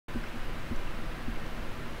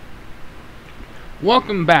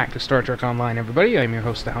Welcome back to Star Trek Online, everybody. I'm your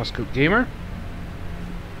host, the Housecoat Gamer.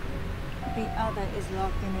 The other is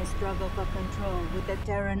locked in a struggle for control with the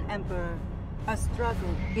Terran Emperor. A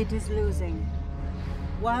struggle it is losing.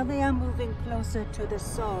 While they are moving closer to the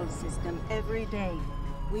Sol system every day,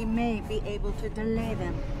 we may be able to delay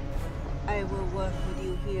them. I will work with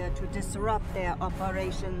you here to disrupt their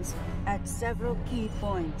operations at several key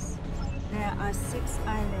points. There are 6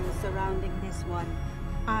 islands surrounding this one.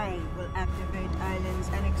 I will activate islands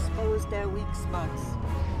and expose their weak spots.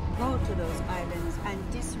 Go to those islands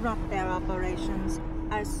and disrupt their operations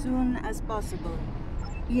as soon as possible.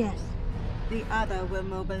 Yes, the other will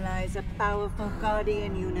mobilize a powerful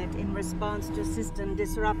Guardian unit in response to system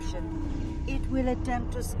disruption. It will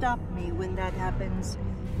attempt to stop me when that happens.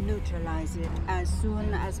 Neutralize it as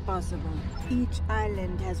soon as possible. Each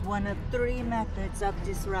island has one of 3 methods of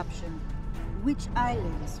disruption. Which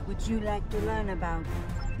islands would you like to learn about?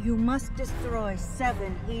 You must destroy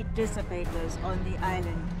 7 heat dissipators on the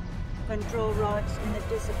island. Control rods in the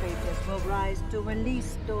dissipators will rise to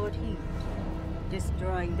release stored heat.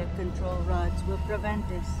 Destroying the control rods will prevent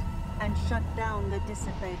this and shut down the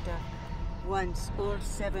dissipator. Once all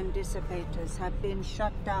 7 dissipators have been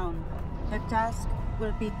shut down, the task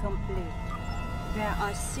will be complete. There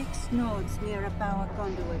are 6 nodes near a power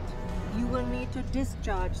conduit. You will need to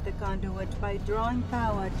discharge the conduit by drawing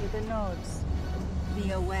power to the nodes.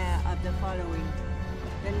 Be aware of the following.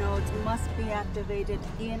 The nodes must be activated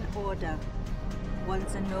in order.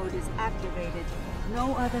 Once a node is activated,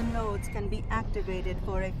 no other nodes can be activated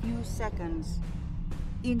for a few seconds.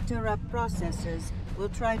 Interrupt processors will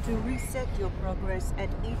try to reset your progress at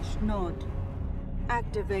each node.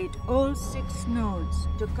 Activate all 6 nodes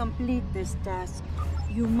to complete this task.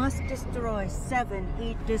 You must destroy 7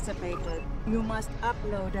 heat dissipators. You must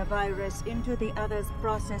upload a virus into the other's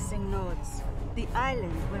processing nodes. The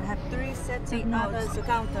island will have 3 sets of nodes. The other's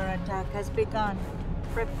counterattack has begun.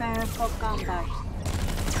 Prepare for combat. I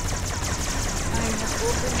have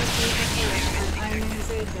opened the data port on Island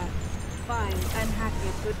Zeta. Find and hack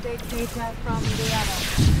it to take data from the other.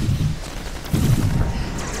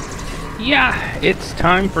 Yeah, it's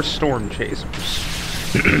time for storm chasers.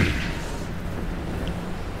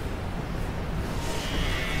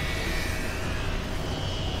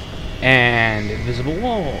 And invisible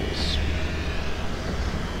walls.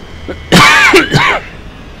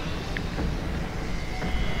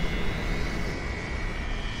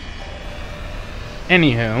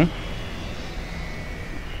 Anywho.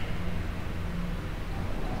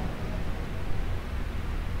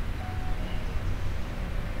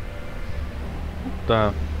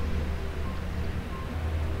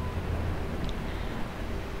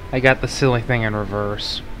 I got the silly thing in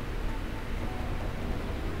reverse.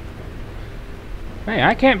 Hey,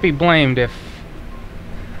 I can't be blamed if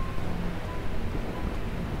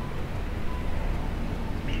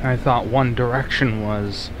I thought one direction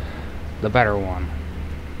was the better one.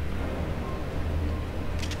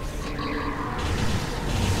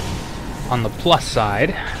 On the plus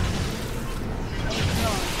side,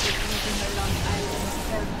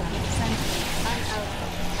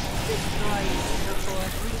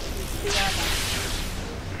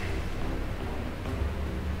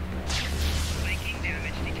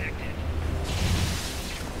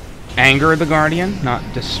 anger the Guardian, not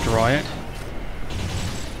destroy it.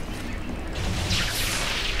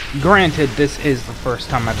 Granted, this is the first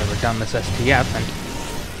time I've ever done this STF, and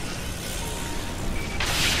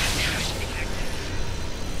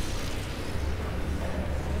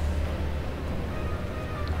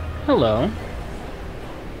hello.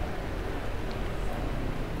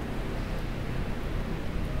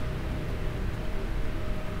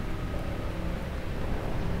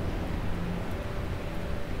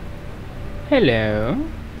 Hello.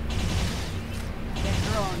 The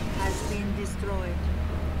drone has been destroyed.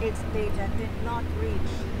 Its data did not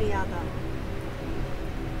reach the other.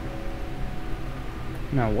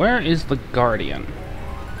 Now, where is the Guardian?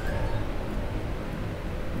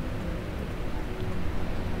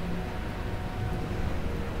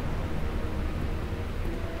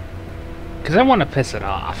 Because I want to piss it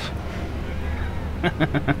off.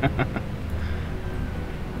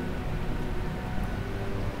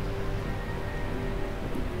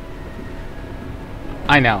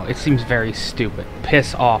 I know, it seems very stupid.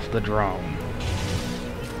 Piss off the drone.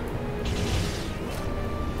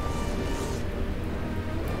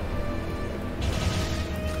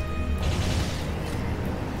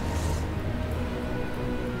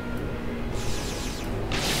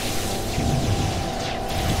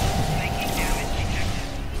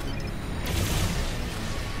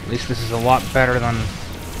 At least this is a lot better than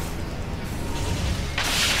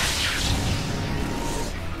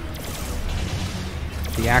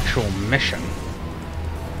the actual mission.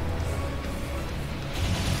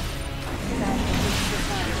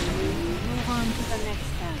 Move on to the next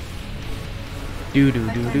task. Do. The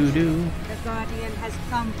Guardian has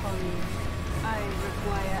come for me. I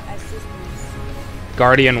require assistance.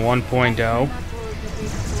 Guardian I 1.0. cannot hold the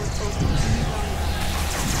data port open any longer.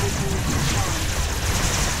 It needs to fall.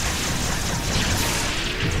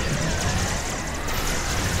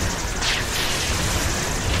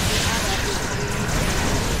 The other is releasing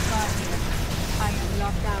a new Guardian. I am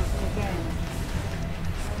locked out again.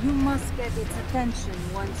 You must get its attention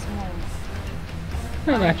once more.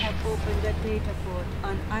 Oh, I that's- have opened a data port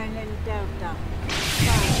on Island Delta.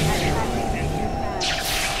 Find and activate you can.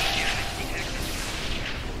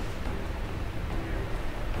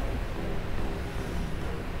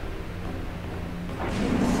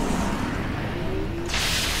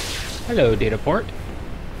 Hello, data port.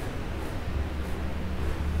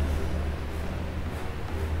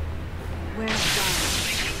 Where's John?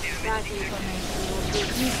 That information will be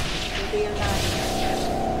useful to the Alliance.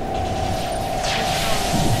 This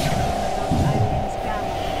zone is Island's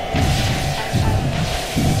gamma.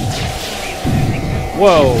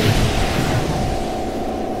 Whoa!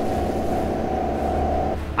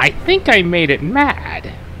 I think I made it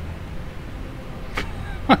mad.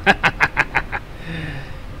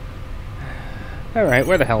 Alright,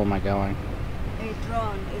 where the hell am I going? A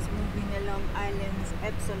drone is moving along islands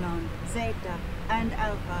Epsilon, Zeta, and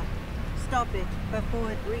Alpha. Stop it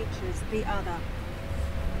before it reaches the other.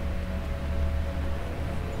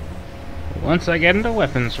 Once I get into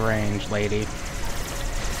weapons range, lady.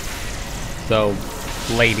 So,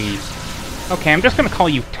 lady. Okay, I'm just gonna call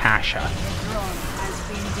you Tasha. The drone has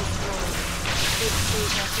been destroyed. Its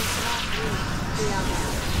data does not reach the other.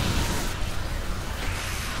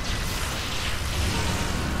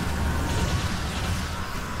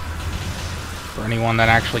 For anyone that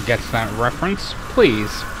actually gets that reference,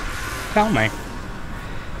 please tell me.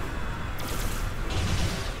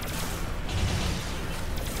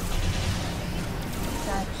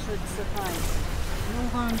 That should suffice.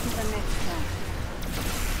 Move on to the next one.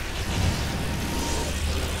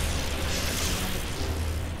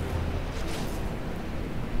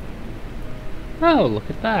 Oh, look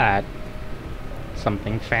at that.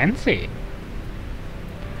 Something fancy.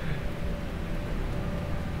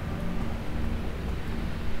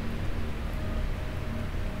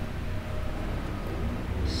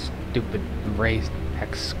 Stupid raised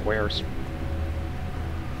hex squares.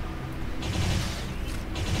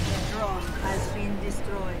 The drone has been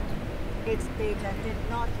destroyed. Its data did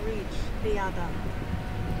not reach the other.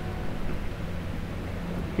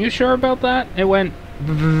 You sure about that? It went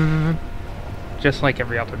just like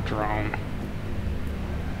every other drone.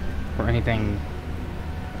 Or anything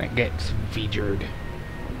that gets featured.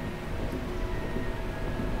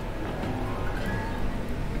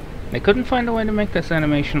 They couldn't find a way to make this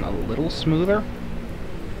animation a little smoother?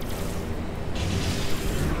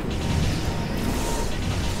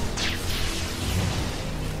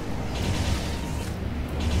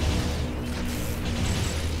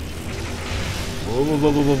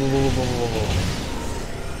 Whoa.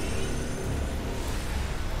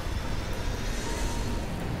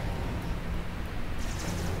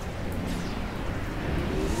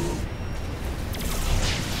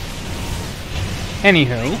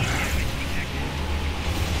 Anywho,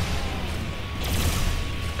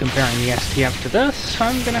 comparing the STF to this,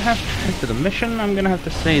 to the mission, I'm gonna have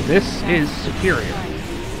to say this is superior.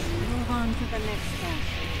 Move on to the next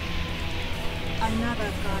task.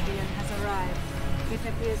 Another Guardian has arrived. It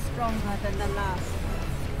appears stronger than the last.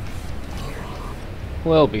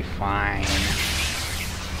 We'll be fine.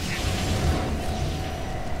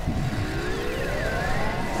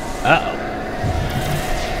 Uh-oh.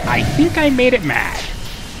 I think I made it mad.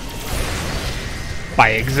 By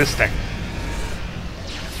existing.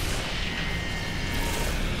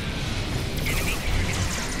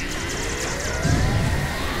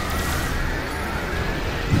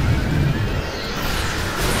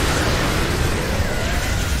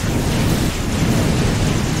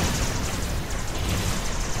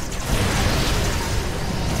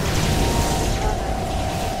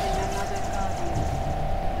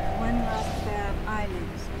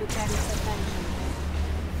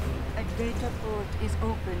 Data port is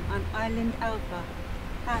open on Island Alpha.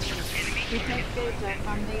 Passage. Detect data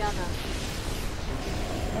from the other.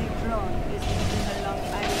 A drone is moving along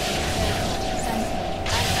Island Delta, Central,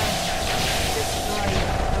 and Alpha. Destroying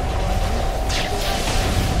the port.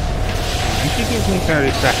 Why don't you give me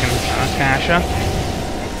 30 seconds, Tasha?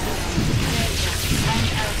 And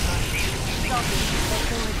Alpha. Stop it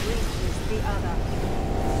before it reaches the other.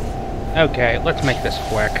 Okay, let's make this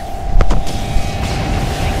quick.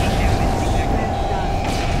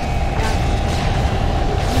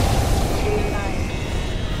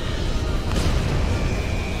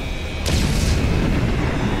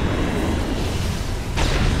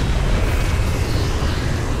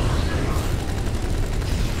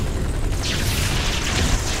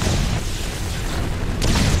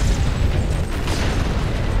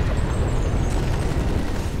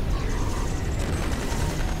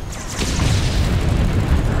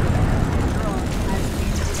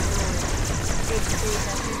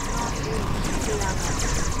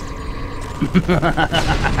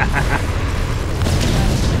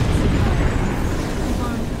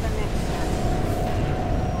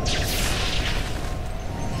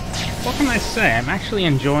 What can I say? I'm actually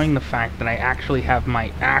enjoying the fact that I actually have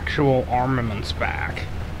my actual armaments back,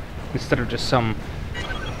 instead of just some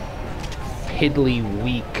piddly,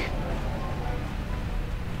 weak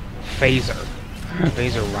phaser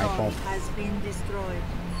rifle. Has been destroyed.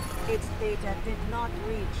 Its data did not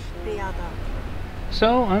reach the other.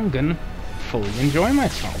 So I'm gonna fully enjoy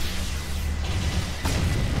myself.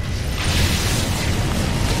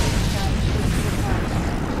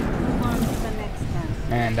 Move on to the next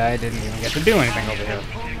task. And I didn't even get to do anything over here.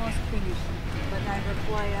 Almost finished, but I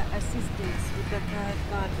require assistance with the third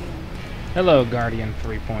Guardian. Hello, Guardian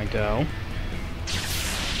 3.0.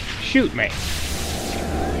 Shoot me.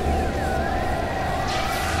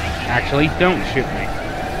 Actually, don't shoot me.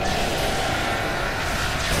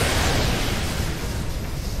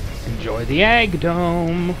 Enjoy the egg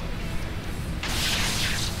dome.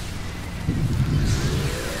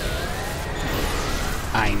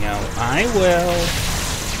 I know I will.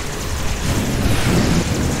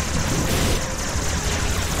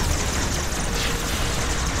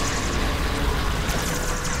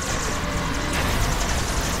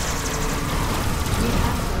 The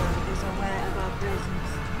Emperor is aware of our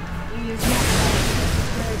presence. He is not fighting a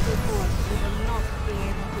security force we will not be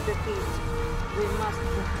able to defeat. We must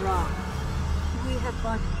withdraw. We have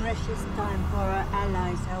bought precious time for our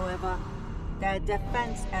allies, however. Their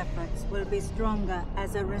defense efforts will be stronger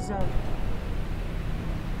as a result.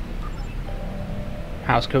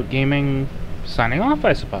 Housecoat Gaming signing off,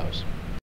 I suppose.